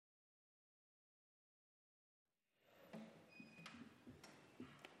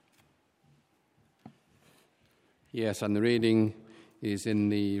Yes, and the reading is in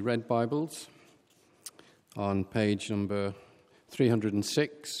the Red Bibles on page number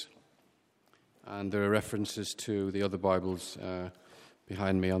 306, and there are references to the other Bibles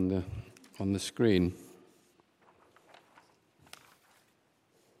behind me on the screen.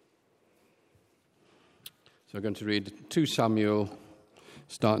 So I'm going to read 2 Samuel,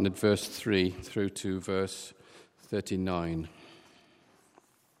 starting at verse 3 through to verse 39.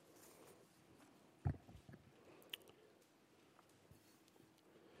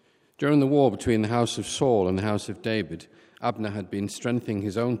 During the war between the house of Saul and the house of David, Abner had been strengthening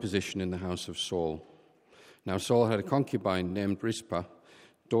his own position in the house of Saul. Now Saul had a concubine named Rizpah,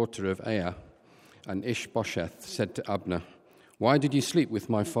 daughter of Aiah, and Ishbosheth said to Abner, "Why did you sleep with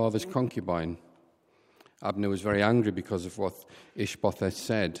my father's concubine?" Abner was very angry because of what Ishbosheth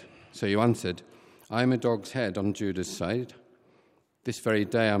said. So he answered, "I am a dog's head on Judah's side. This very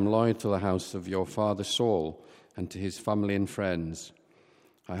day I am loyal to the house of your father Saul and to his family and friends.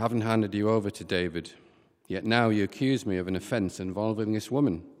 I haven't handed you over to David, yet now you accuse me of an offense involving this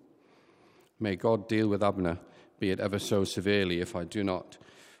woman. May God deal with Abner, be it ever so severely, if I do not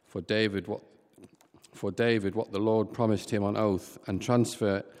for David what the Lord promised him on oath, and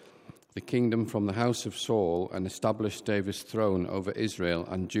transfer the kingdom from the house of Saul and establish David's throne over Israel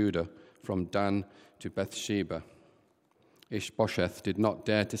and Judah from Dan to Beersheba." Ishbosheth did not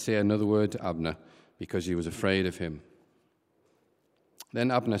dare to say another word to Abner because he was afraid of him. Then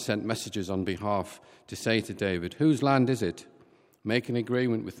Abner sent messengers on behalf to say to David, "Whose land is it? Make an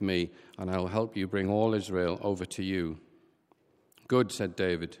agreement with me, and I will help you bring all Israel over to you." "Good," said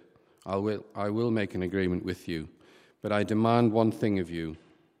David, I will make an agreement with you, but I demand one thing of you.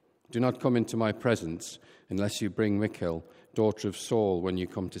 Do not come into my presence unless you bring Michal, daughter of Saul, when you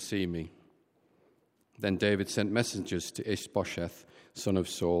come to see me." Then David sent messengers to Ishbosheth, son of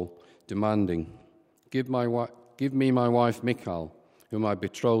Saul, demanding, Give me my wife Michal, whom I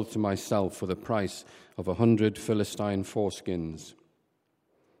betrothed to myself for the price of 100 Philistine foreskins."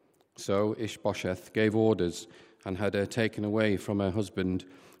 So Ishbosheth gave orders and had her taken away from her husband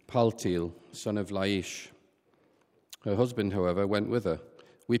Paltiel, son of Laish. Her husband, however, went with her,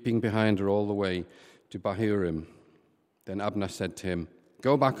 weeping behind her all the way to Bahurim. Then Abner said to him,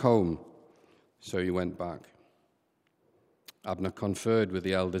 "Go back home." So he went back. Abner conferred with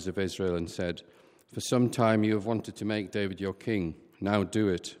the elders of Israel and said, "For some time you have wanted to make David your king. Now do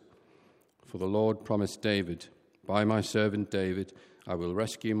it. For the Lord promised David, 'By my servant David I will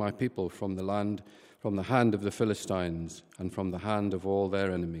rescue my people from the hand of the Philistines, and from the hand of all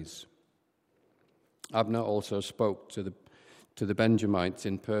their enemies.'" Abner also spoke to the Benjamites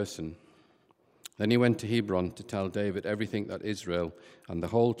in person. Then he went to Hebron to tell David everything that Israel and the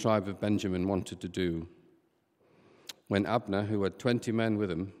whole tribe of Benjamin wanted to do. When Abner, who had 20 men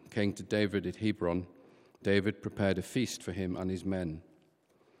with him, came to David at Hebron, David prepared a feast for him and his men.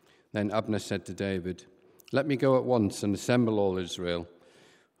 Then Abner said to David, "Let me go at once and assemble all Israel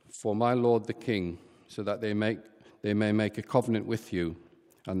for my lord the king, so that they may make a covenant with you,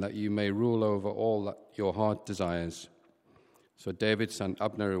 and that you may rule over all that your heart desires." So David sent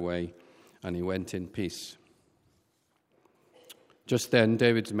Abner away, and he went in peace. Just then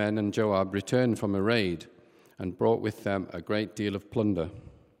David's men and Joab returned from a raid and brought with them a great deal of plunder.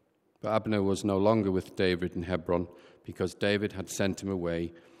 But Abner was no longer with David in Hebron, because David had sent him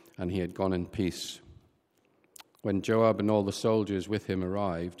away, and he had gone in peace. When Joab and all the soldiers with him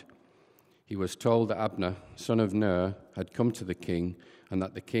arrived, he was told that Abner, son of Ner, had come to the king, and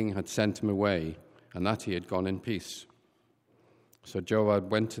that the king had sent him away, and that he had gone in peace. So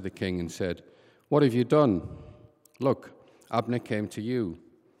Joab went to the king and said, "What have you done? Look, Abner came to you.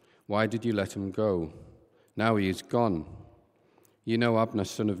 Why did you let him go? Now he is gone. You know Abner,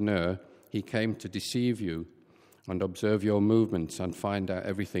 son of Ner, he came to deceive you and observe your movements and find out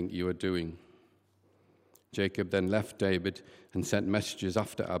everything you are doing." Jacob then left David and sent messengers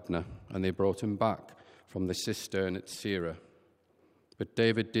after Abner, and they brought him back from the cistern at Sirah. But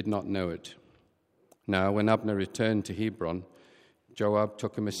David did not know it. Now, when Abner returned to Hebron, Joab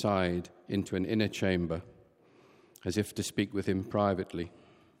took him aside into an inner chamber, as if to speak with him privately,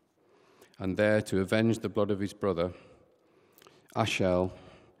 and there, to avenge the blood of his brother Ashel,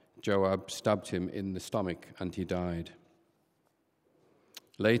 Joab stabbed him in the stomach, and he died.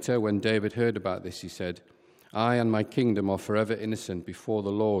 Later, when David heard about this, he said, "I and my kingdom are forever innocent before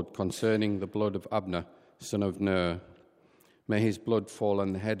the Lord concerning the blood of Abner, son of Ner. May his blood fall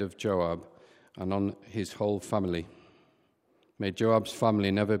on the head of Joab and on his whole family. May Joab's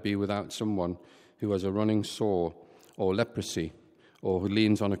family never be without someone who has a running sore or leprosy, or who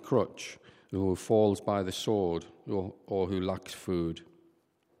leans on a crutch, or who falls by the sword, or who lacks food."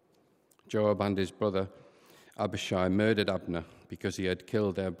 Joab and his brother Abishai murdered Abner because he had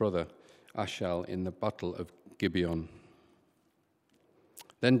killed their brother Ashel in the battle of Gibeon.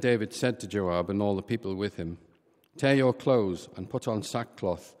 Then David said to Joab and all the people with him, "Tear your clothes and put on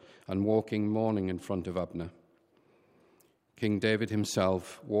sackcloth and walk in mourning in front of Abner." King David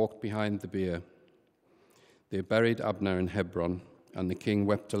himself walked behind the bier. They buried Abner in Hebron, and the king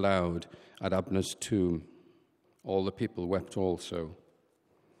wept aloud at Abner's tomb. All the people wept also.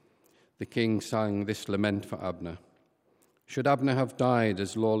 The king sang this lament for Abner. "Should Abner have died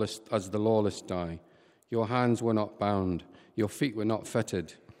as the lawless die? Your hands were not bound, your feet were not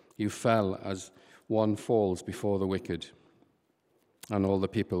fettered. You fell as one falls before the wicked." And all the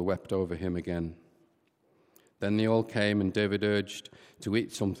people wept over him again. Then they all came, and David urged to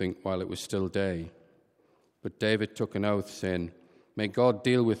eat something while it was still day. But David took an oath, saying, "May God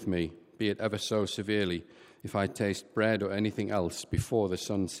deal with me, be it ever so severely, if I taste bread or anything else before the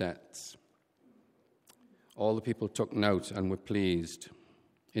sun sets." All the people took note and were pleased.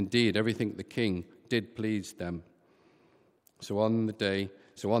 Indeed, everything the king did pleased them. So on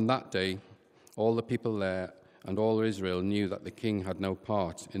that day, all the people there and all Israel knew that the king had no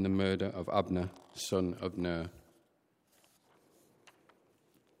part in the murder of Abner, son of Ner.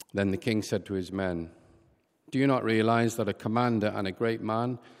 Then the king said to his men, "Do you not realize that a commander and a great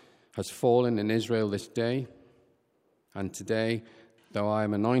man has fallen in Israel this day? And today, though I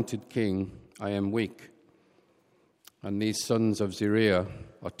am anointed king, I am weak, and these sons of Zeruiah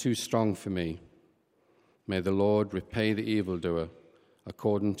are too strong for me. May the Lord repay the evildoer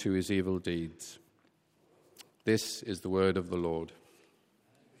according to his evil deeds." This is the word of the Lord.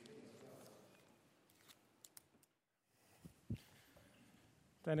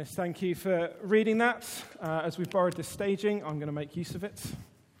 Dennis, thank you for reading that. As we've borrowed this staging, I'm going to make use of it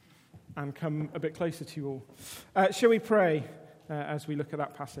and come a bit closer to you all. Shall we pray as we look at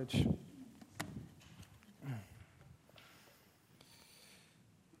that passage?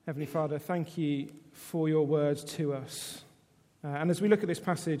 Heavenly Father, thank you for your words to us. And as we look at this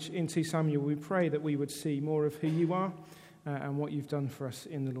passage in 2 Samuel, we pray that we would see more of who you are and what you've done for us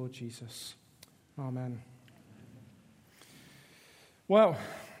in the Lord Jesus. Amen. Well,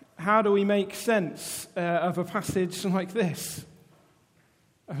 how do we make sense of a passage like this?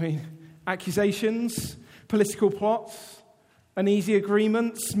 I mean, accusations, political plots, uneasy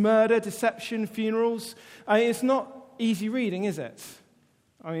agreements, murder, deception, funerals. It's not easy reading, is it?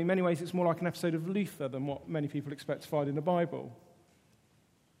 I mean, in many ways, it's more like an episode of Luther than what many people expect to find in the Bible.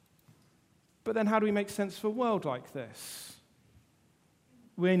 But then how do we make sense of a world like this?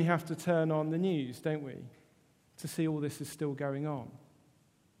 We only have to turn on the news, don't we, to see all this is still going on.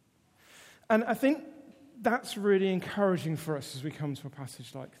 And I think that's really encouraging for us as we come to a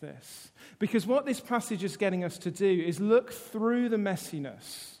passage like this. Because what this passage is getting us to do is look through the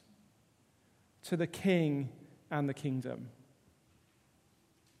messiness to the king and the kingdom.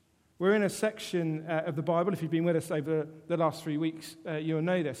 We're in a section of the Bible, if you've been with us over the last 3 weeks, you'll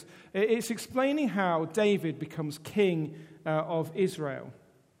know this. It's explaining how David becomes king of Israel.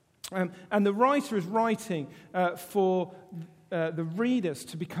 And the writer is writing for the readers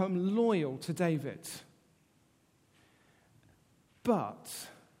to become loyal to David. But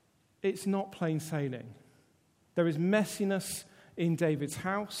it's not plain sailing. There is messiness in David's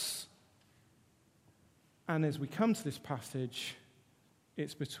house. And as we come to this passage,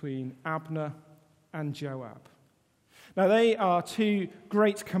 it's between Abner and Joab. Now, they are two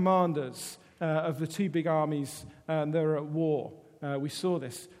great commanders of the two big armies that are at war. We saw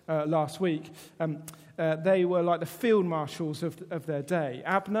this last week. They were like the field marshals of their day.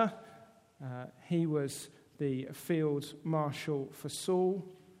 Abner, he was the field marshal for Saul,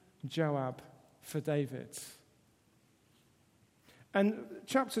 Joab for David. And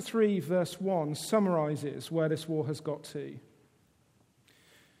chapter 3, verse 1 summarizes where this war has got to.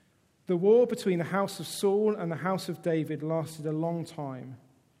 The war between the house of Saul and the house of David lasted a long time.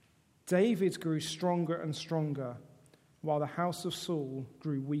 David grew stronger and stronger, while the house of Saul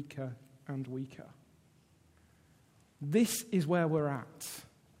grew weaker and weaker. This is where we're at.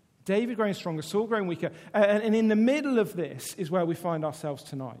 David growing stronger, Saul growing weaker. And in the middle of this is where we find ourselves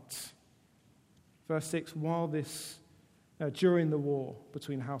tonight. Verse 6, during the war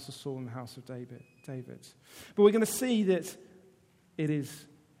between the house of Saul and the house of David. But we're going to see that it is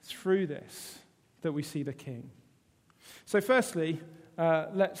through this that we see the king. So firstly,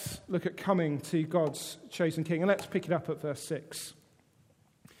 let's look at coming to God's chosen king. And let's pick it up at verse 6.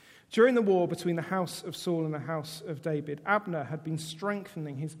 During the war between the house of Saul and the house of David, Abner had been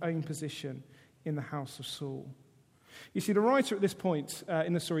strengthening his own position in the house of Saul. You see, the writer at this point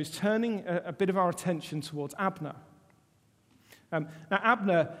in the story is turning a bit of our attention towards Abner. Now,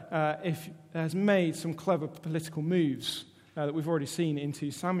 Abner has made some clever political moves that we've already seen in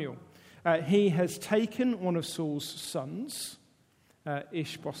 2 Samuel. He has taken one of Saul's sons,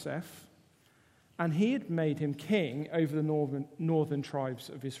 Ishbosheth, and he had made him king over the northern tribes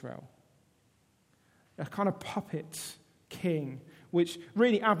of Israel. A kind of puppet king, which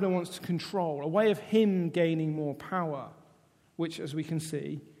really Abner wants to control, a way of him gaining more power, which, as we can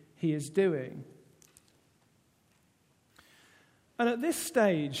see, he is doing. And at this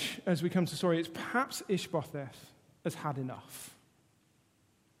stage, as we come to the story, it's perhaps Ishbosheth has had enough.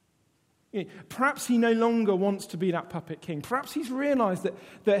 Perhaps he no longer wants to be that puppet king. Perhaps he's realized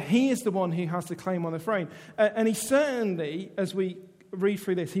that he is the one who has the claim on the throne. And he certainly, as we read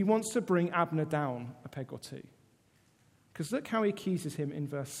through this, he wants to bring Abner down a peg or two. Because look how he accuses him in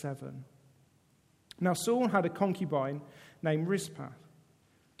verse 7. Now Saul had a concubine named Rizpah,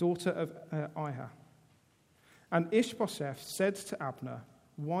 daughter of Aiah. And Ishbosheth said to Abner,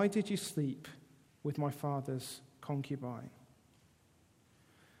 "Why did you sleep with my father's concubine?"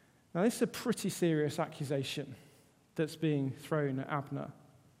 Now, this is a pretty serious accusation that's being thrown at Abner.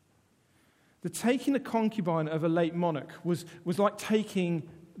 The taking the concubine of a late monarch was like taking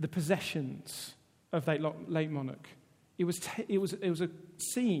the possessions of that late monarch. It was a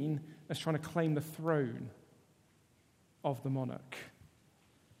seen as trying to claim the throne of the monarch.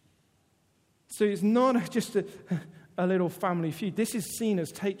 So it's not just a little family feud. This is seen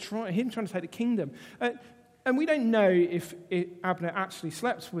as him trying to take the kingdom. And we don't know if Abner actually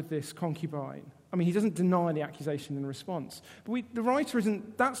slept with this concubine. I mean, he doesn't deny the accusation in response. But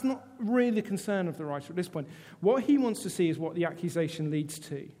that's not really the concern of the writer at this point. What he wants to see is what the accusation leads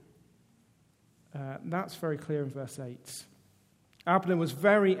to. That's very clear in verse 8. Abner was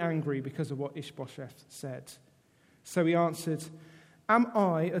very angry because of what Ishbosheth said. So he answered, "Am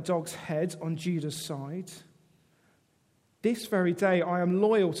I a dog's head on Judah's side? This very day I am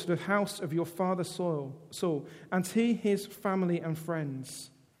loyal to the house of your father Saul, and to his family and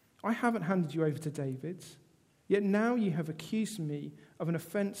friends. I haven't handed you over to David, yet now you have accused me of an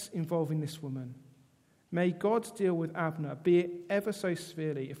offense involving this woman. May God deal with Abner, be it ever so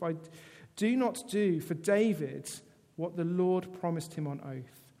severely, if I do not do for David what the Lord promised him on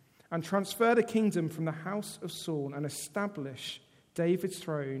oath, and transfer the kingdom from the house of Saul and establish David's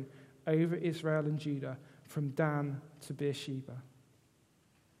throne over Israel and Judah, from Dan to Beersheba."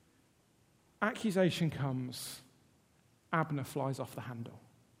 Accusation comes. Abner flies off the handle.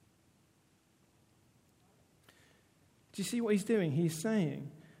 Do you see what he's doing? He's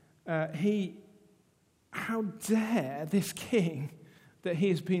saying, how dare this king that he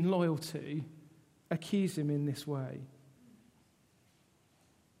has been loyal to accuse him in this way?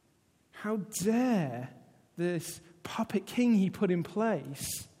 How dare this puppet king he put in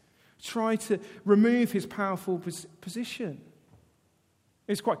place try to remove his powerful position?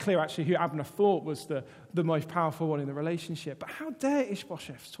 It's quite clear, actually, who Abner thought was the most powerful one in the relationship. But how dare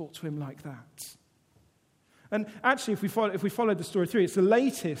Ishbosheth talk to him like that? And actually, if we follow the story through, it's the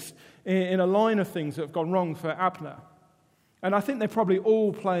latest in a line of things that have gone wrong for Abner. And I think they're probably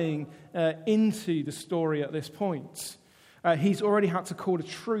all playing into the story at this point. He's already had to call a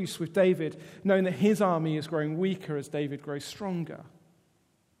truce with David, knowing that his army is growing weaker as David grows stronger.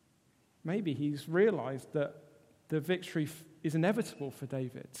 Maybe he's realized that the victory is inevitable for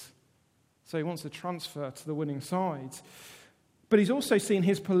David. So he wants to transfer to the winning side. But he's also seen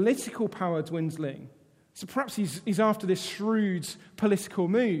his political power dwindling. So perhaps he's after this shrewd political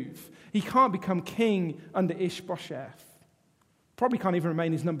move. He can't become king under Ishbosheth. Probably can't even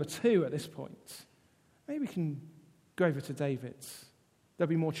remain his number 2 at this point. Maybe he can go over to David. There'll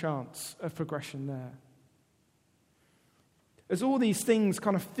be more chance of progression there. As all these things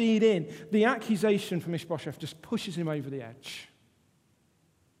kind of feed in, the accusation from Ishbosheth just pushes him over the edge.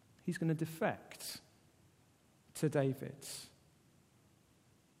 He's going to defect to David.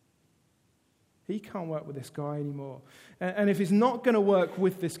 He can't work with this guy anymore. And if he's not going to work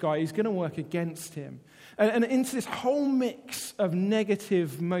with this guy, he's going to work against him. And into this whole mix of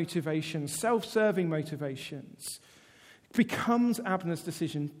negative motivations, self-serving motivations, becomes Abner's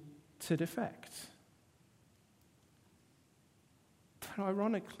decision to defect. But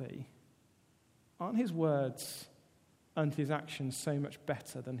ironically, aren't his words and his actions so much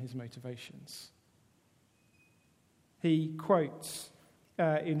better than his motivations? He quotes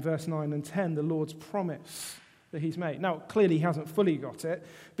in verse 9 and 10 the Lord's promise that he's made. Now, clearly he hasn't fully got it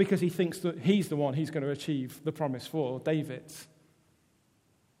because he thinks that he's the one he's going to achieve the promise for, David.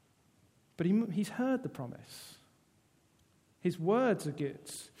 But he's heard the promise. His words are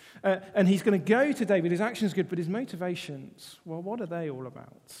good. And he's going to go to David. His actions are good, but his motivations, well, what are they all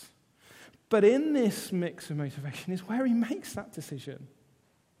about? But in this mix of motivation is where he makes that decision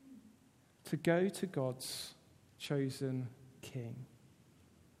to go to God's chosen king.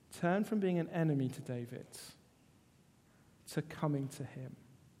 Turn from being an enemy to David to coming to him.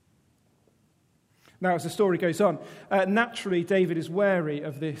 Now, as the story goes on, naturally David is wary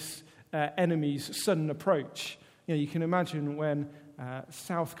of this enemy's sudden approach. You can imagine when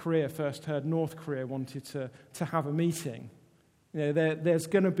South Korea first heard North Korea wanted to have a meeting. There's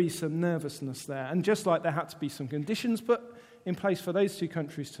going to be some nervousness there. And just like there had to be some conditions put in place for those two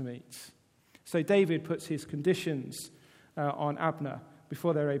countries to meet. So David puts his conditions on Abner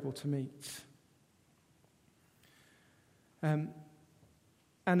before they're able to meet. And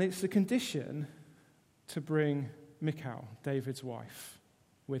it's the condition to bring Michal, David's wife,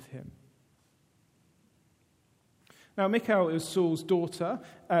 with him. Now, Michal is Saul's daughter.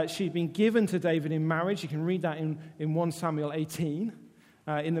 She'd been given to David in marriage. You can read that in 1 Samuel 18.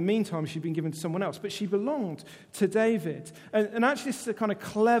 In the meantime, she'd been given to someone else, but she belonged to David. And actually, this is a kind of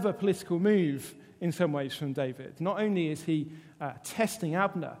clever political move in some ways from David. Not only is he testing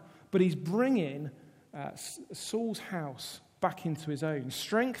Abner, but he's bringing Saul's house back into his own,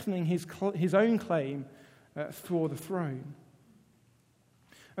 strengthening his own claim for the throne.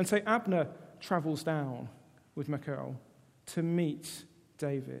 And so Abner travels down with Michal to meet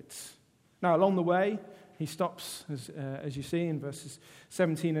David. Now, along the way, he stops, as you see in verses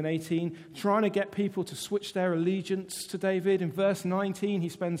 17 and 18, trying to get people to switch their allegiance to David. In verse 19, he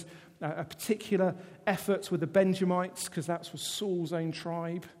spends a particular effort with the Benjamites, because that was Saul's own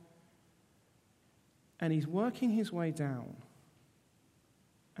tribe. And he's working his way down.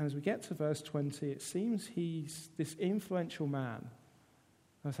 And as we get to verse 20, it seems this influential man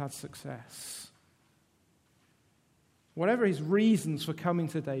has had success. Whatever his reasons for coming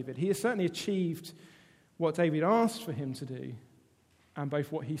to David, he has certainly achieved what David asked for him to do, and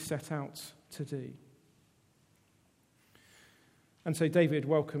both what he set out to do. And so David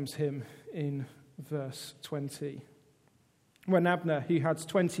welcomes him in verse 20. When Abner, who had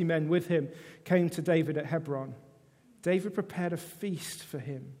 20 men with him, came to David at Hebron, David prepared a feast for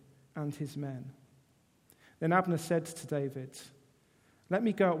him and his men. Then Abner said to David, "Let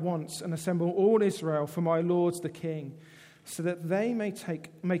me go at once and assemble all Israel for my lord the king, so that they may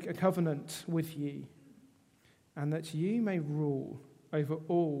make a covenant with you, and that you may rule over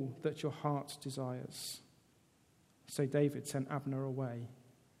all that your heart desires." So David sent Abner away,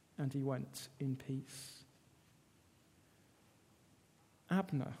 and he went in peace.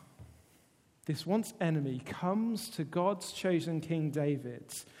 Abner, this once enemy, comes to God's chosen King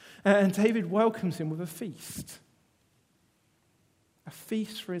David, and David welcomes him with a feast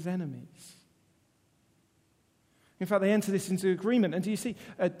for his enemies. In fact, they enter this into agreement, and do you see,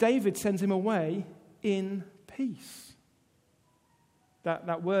 David sends him away in peace.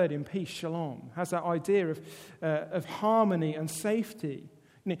 That word in peace, shalom, has that idea of harmony and safety.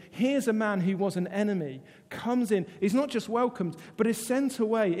 Here's a man who was an enemy, comes in, is not just welcomed, but is sent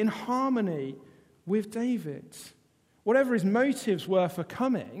away in harmony with David. Whatever his motives were for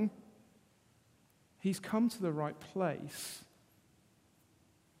coming, he's come to the right place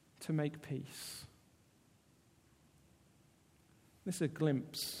to make peace. This is a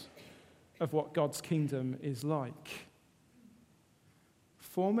glimpse of what God's kingdom is like.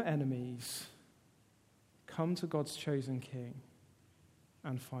 Former enemies come to God's chosen king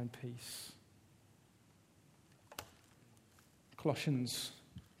and find peace. Colossians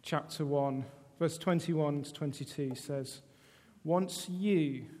chapter 1, verse 21 to 22 says, "Once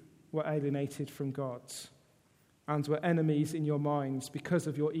you were alienated from God and were enemies in your minds because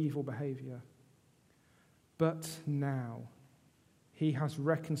of your evil behavior. But now he has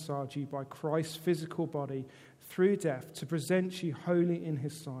reconciled you by Christ's physical body through death to present you holy in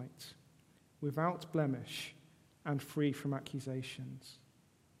his sight, without blemish and free from accusations."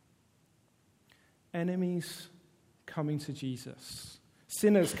 Enemies coming to Jesus.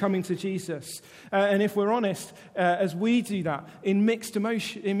 Sinners coming to Jesus. And if we're honest, as we do that, in mixed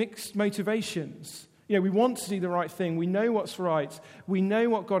motivations, we want to do the right thing. We know what's right. We know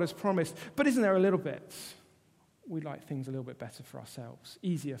what God has promised. But isn't there a little bit? We like things a little bit better for ourselves,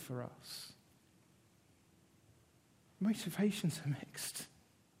 easier for us. Motivations are mixed.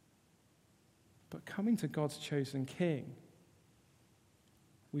 But coming to God's chosen king,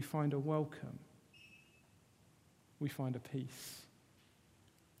 we find a welcome. We find a peace.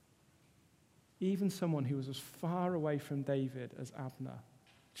 Even someone who was as far away from David as Abner,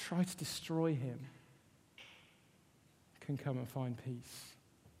 tried to destroy him, can come and find peace.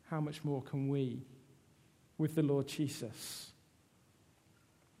 How much more can we with the Lord Jesus?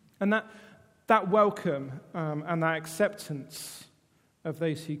 And that welcome and that acceptance of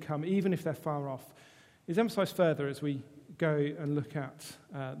those who come, even if they're far off, is emphasized further as we go and look at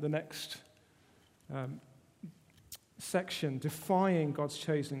the next section, defying God's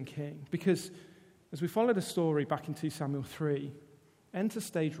chosen king. Because as we follow the story back in 2 Samuel 3, enter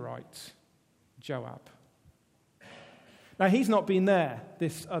stage right, Joab. Now, he's not been there,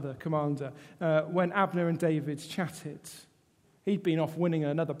 this other commander, when Abner and David chatted. He'd been off winning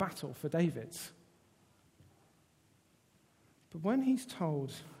another battle for David. But when he's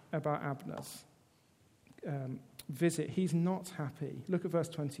told about Abner's visit, he's not happy. Look at verse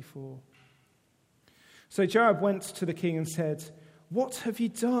 24. So Joab went to the king and said, "What have you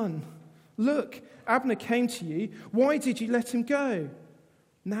done? Look, Abner came to you. Why did you let him go?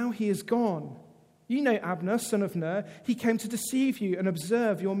 Now he is gone. You know Abner, son of Ner. He came to deceive you and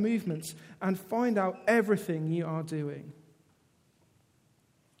observe your movements and find out everything you are doing."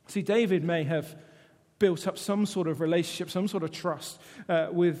 See, David may have built up some sort of relationship, some sort of trust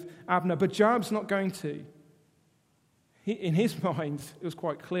with Abner, but Joab's not going to. In his mind, it was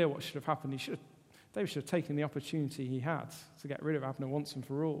quite clear what should have happened. David should have taken the opportunity he had to get rid of Abner once and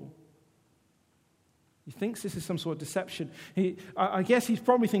for all. He thinks this is some sort of deception. I guess he's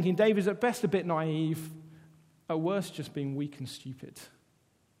probably thinking David's at best a bit naive, at worst just being weak and stupid.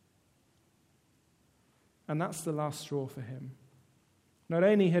 And that's the last straw for him. Not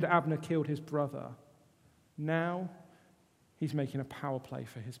only had Abner killed his brother, now he's making a power play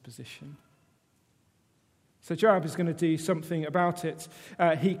for his position. So Joab is going to do something about it.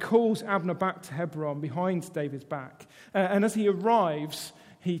 He calls Abner back to Hebron behind David's back. And as he arrives,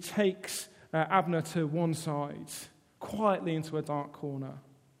 he takes Abner to one side, quietly into a dark corner,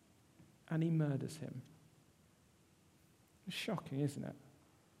 and he murders him. It's shocking, isn't it?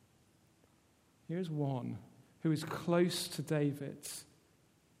 Here's one who is close to David,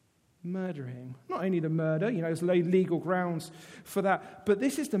 murdering. Not only the murder, there's legal grounds for that, but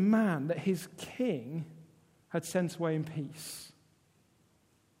this is the man that his king had sent away in peace.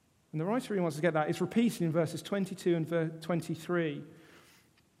 And the writer really wants to get that. It's repeated in verses 22 and verse 23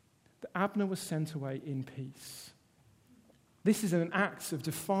 that Abner was sent away in peace. This is an act of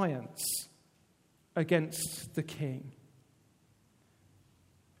defiance against the king.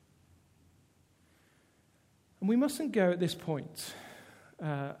 And we mustn't go at this point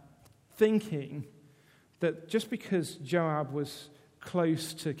thinking that just because Joab was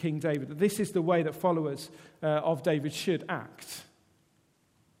close to King David, that this is the way that followers of David should act.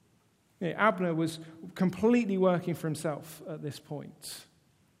 Abner was completely working for himself at this point.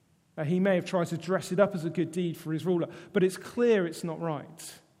 He may have tried to dress it up as a good deed for his ruler, but it's clear it's not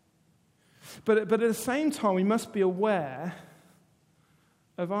right. But at the same time, we must be aware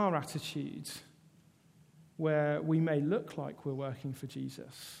of our attitude where we may look like we're working for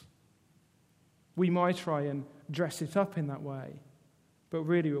Jesus. We might try and dress it up in that way, but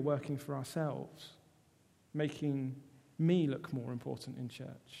really we're working for ourselves, making me look more important in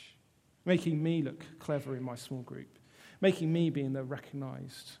church, making me look clever in my small group, making me being the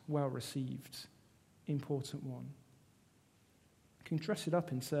recognized, well-received, important one. You can dress it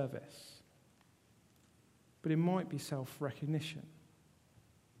up in service, but it might be self-recognition.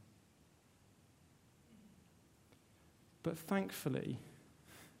 But thankfully,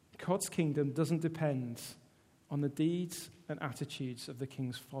 God's kingdom doesn't depend on the deeds and attitudes of the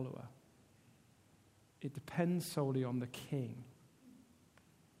king's follower. It depends solely on the king.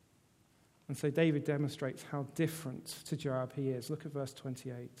 And so David demonstrates how different to Joab he is. Look at verse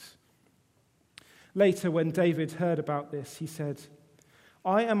 28. Later, when David heard about this, he said,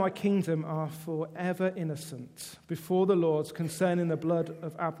 "I and my kingdom are forever innocent before the Lord concerning the blood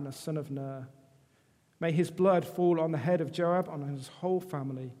of Abner, son of Ner. May his blood fall on the head of Joab, on his whole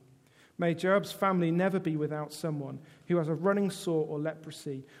family. May Joab's family never be without someone who has a running sore or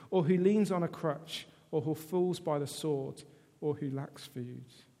leprosy, or who leans on a crutch, or who falls by the sword, or who lacks food."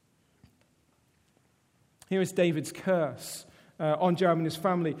 Here is David's curse on Joab and his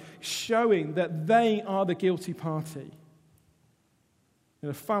family, showing that they are the guilty party.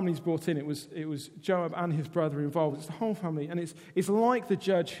 The family's brought in. It was Joab and his brother involved. It's the whole family. And it's like the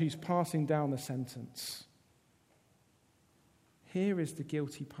judge who's passing down the sentence. Here is the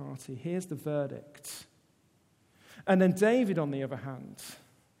guilty party. Here's the verdict. And then David, on the other hand,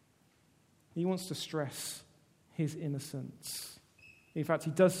 he wants to stress his innocence. In fact,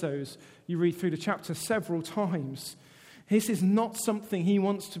 he does so as you read through the chapter several times. This is not something he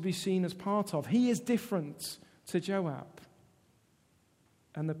wants to be seen as part of. He is different to Joab.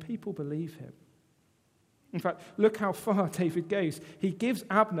 And the people believe him. In fact, look how far David goes. He gives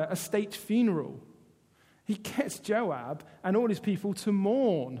Abner a state funeral. He gets Joab and all his people to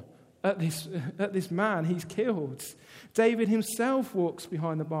mourn at this man he's killed. David himself walks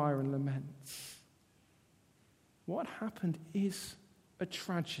behind the bier and laments. What happened is a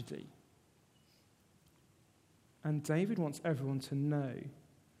tragedy. And David wants everyone to know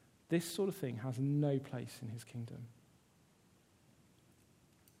this sort of thing has no place in his kingdom.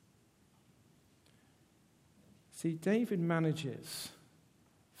 See, David manages,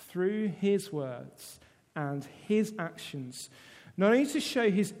 through his words and his actions, not only to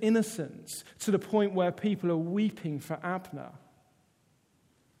show his innocence to the point where people are weeping for Abner,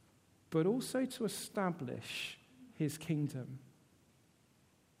 but also to establish his kingdom.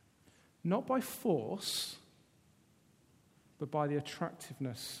 Not by force, but by the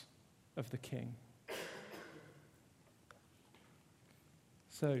attractiveness of the king.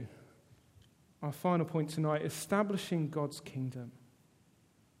 So, our final point tonight, establishing God's kingdom.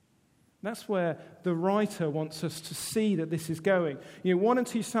 That's where the writer wants us to see that this is going. 1 and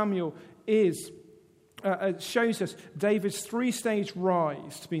 2 Samuel shows us David's three-stage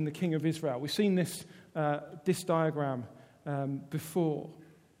rise to being the king of Israel. We've seen this diagram before.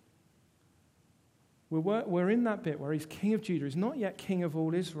 We're in that bit where he's king of Judah. He's not yet king of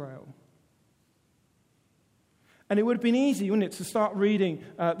all Israel. And it would have been easy, wouldn't it, to start reading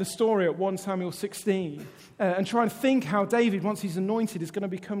the story at 1 Samuel 16 and try and think how David, once he's anointed, is going to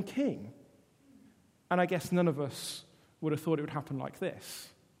become king. And I guess none of us would have thought it would happen like this.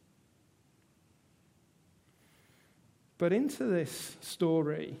 But into this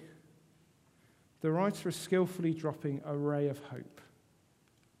story, the writer is skillfully dropping a ray of hope.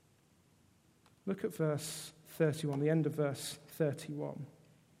 Look at verse 31, the end of verse 31.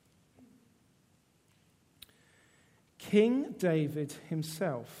 King David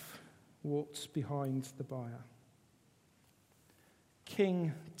himself walked behind the bier.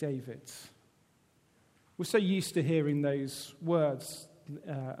 King David. We're so used to hearing those words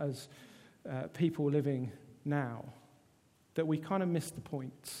as people living now that we kind of miss the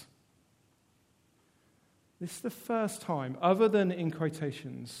point. This is the first time, other than in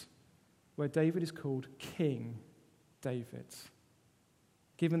quotations, where David is called King David,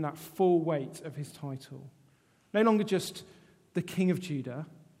 given that full weight of his title. No longer just the King of Judah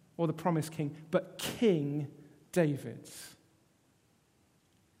or the promised king, but King David.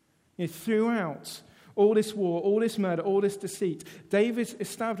 Throughout all this war, all this murder, all this deceit, David's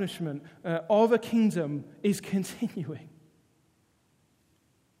establishment of a kingdom is continuing.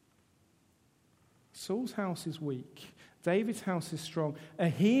 Saul's house is weak. David's house is strong.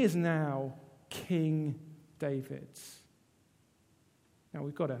 He is now King David. Now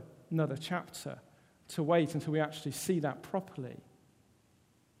we've got another chapter to wait until we actually see that properly.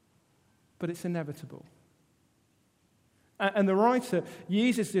 But it's inevitable. And the writer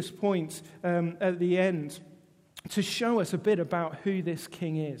uses this point at the end to show us a bit about who this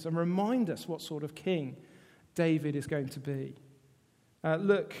king is and remind us what sort of king David is going to be.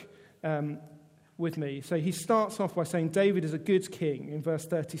 Look with me. So he starts off by saying David is a good king in verse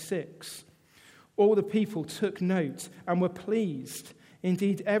 36. All the people took note and were pleased.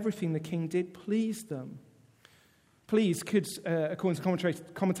 Indeed, everything the king did pleased them. Pleased could, according to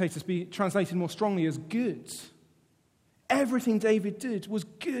commentators, be translated more strongly as good. Everything David did was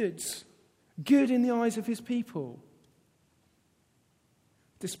good. Good in the eyes of his people.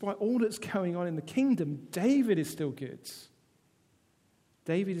 Despite all that's going on in the kingdom, David is still good.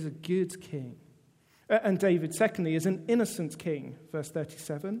 David is a good king. And David, secondly, is an innocent king, verse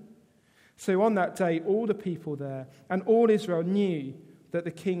 37. So on that day, all the people there and all Israel knew that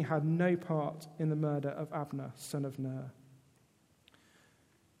the king had no part in the murder of Abner, son of Ner.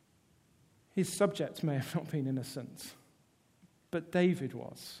 His subjects may have not been innocent, but David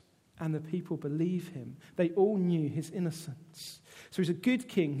was, and the people believe him. They all knew his innocence. So he's a good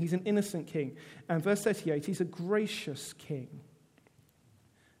king, he's an innocent king. And verse 38, he's a gracious king.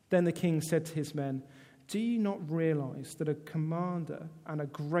 Then the king said to his men, do you not realize that a commander and a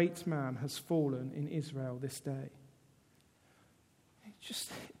great man has fallen in Israel this day?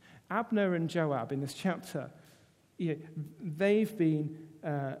 Just Abner and Joab in this chapter, they've been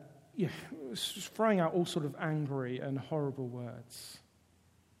throwing out all sort of angry and horrible words.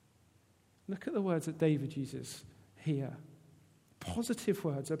 Look at the words that David uses here. Positive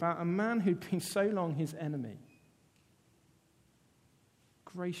words about a man who'd been so long his enemy.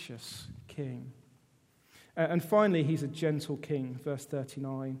 Gracious king. And finally, he's a gentle king, verse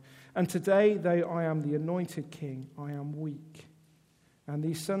 39. And today, though I am the anointed king, I am weak. And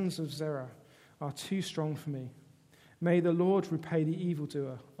these sons of Zerah are too strong for me. May the Lord repay the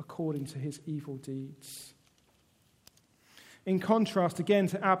evildoer according to his evil deeds. In contrast, again,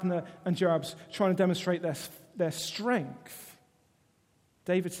 to Abner and Joab's trying to demonstrate their strength,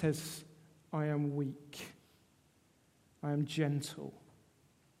 David says, I am weak. I am gentle.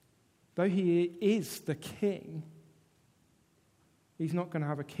 Though he is the king, he's not going to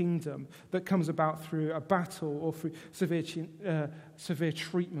have a kingdom that comes about through a battle or through severe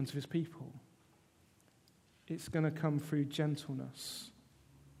treatment of his people. It's going to come through gentleness,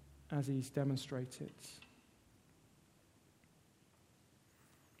 as he's demonstrated.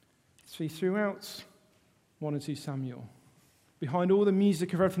 See, throughout 1 and 2 Samuel, behind all the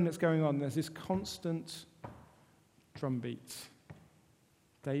music of everything that's going on, there's this constant drumbeat.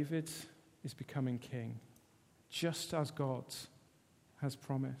 David is becoming king, just as God has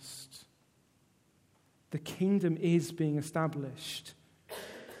promised. The kingdom is being established,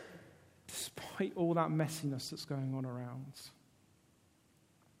 despite all that messiness that's going on around.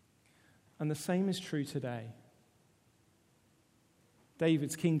 And the same is true today.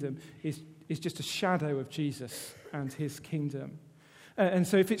 David's kingdom is just a shadow of Jesus and his kingdom. And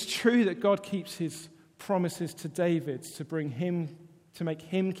so if it's true that God keeps his promises to David to bring him, to make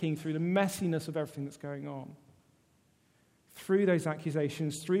him king through the messiness of everything that's going on, through those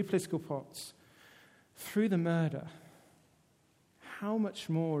accusations, through political plots, through the murder, how much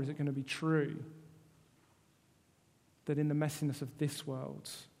more is it going to be true that in the messiness of this world,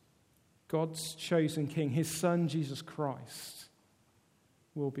 God's chosen king, his son Jesus Christ,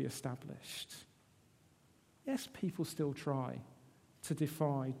 will be established? Yes, people still try to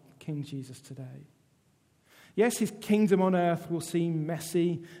defy King Jesus today. Yes, his kingdom on earth will seem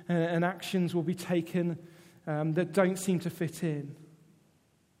messy and actions will be taken that don't seem to fit in.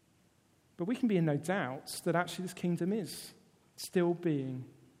 But we can be in no doubt that actually this kingdom is still being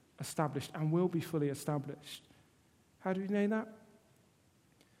established and will be fully established. How do we know that?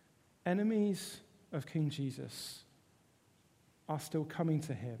 Enemies of King Jesus are still coming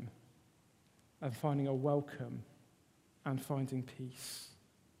to him and finding a welcome and finding peace.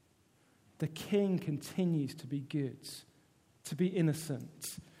 The king continues to be good, to be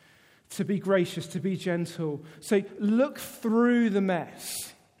innocent, to be gracious, to be gentle. So look through the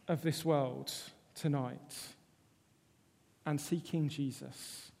mess of this world tonight and see King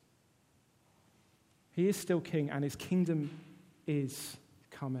Jesus. He is still king and his kingdom is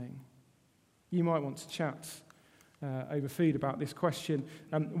coming. You might want to chat over food about this question.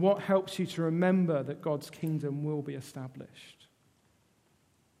 What helps you to remember that God's kingdom will be established?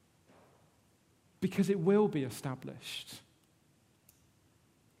 Because it will be established.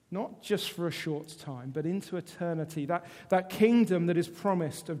 Not just for a short time, but into eternity. That kingdom that is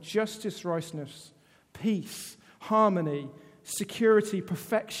promised of justice, righteousness, peace, harmony, security,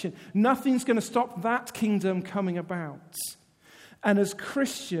 perfection. Nothing's going to stop that kingdom coming about. And as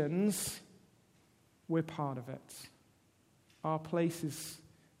Christians, we're part of it. Our place is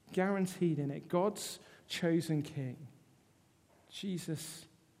guaranteed in it. God's chosen king. Jesus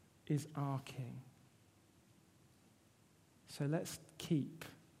is our king. So let's keep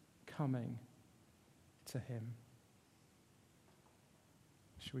coming to him.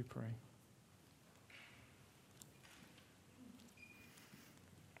 Shall we pray?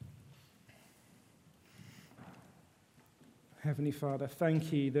 Heavenly Father,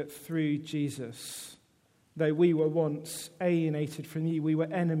 thank you that through Jesus, though we were once alienated from you, we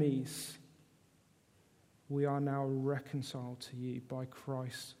were enemies, we are now reconciled to you by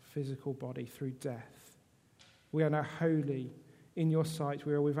Christ's physical body through death. We are now holy in your sight.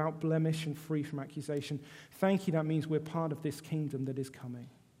 We are without blemish and free from accusation. Thank you, that means we're part of this kingdom that is coming.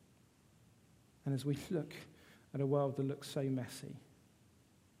 And as we look at a world that looks so messy,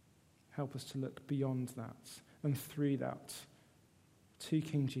 help us to look beyond that and through that to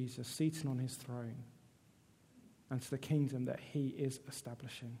King Jesus, seated on his throne, and to the kingdom that he is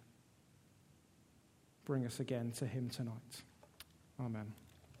establishing. Bring us again to him tonight. Amen.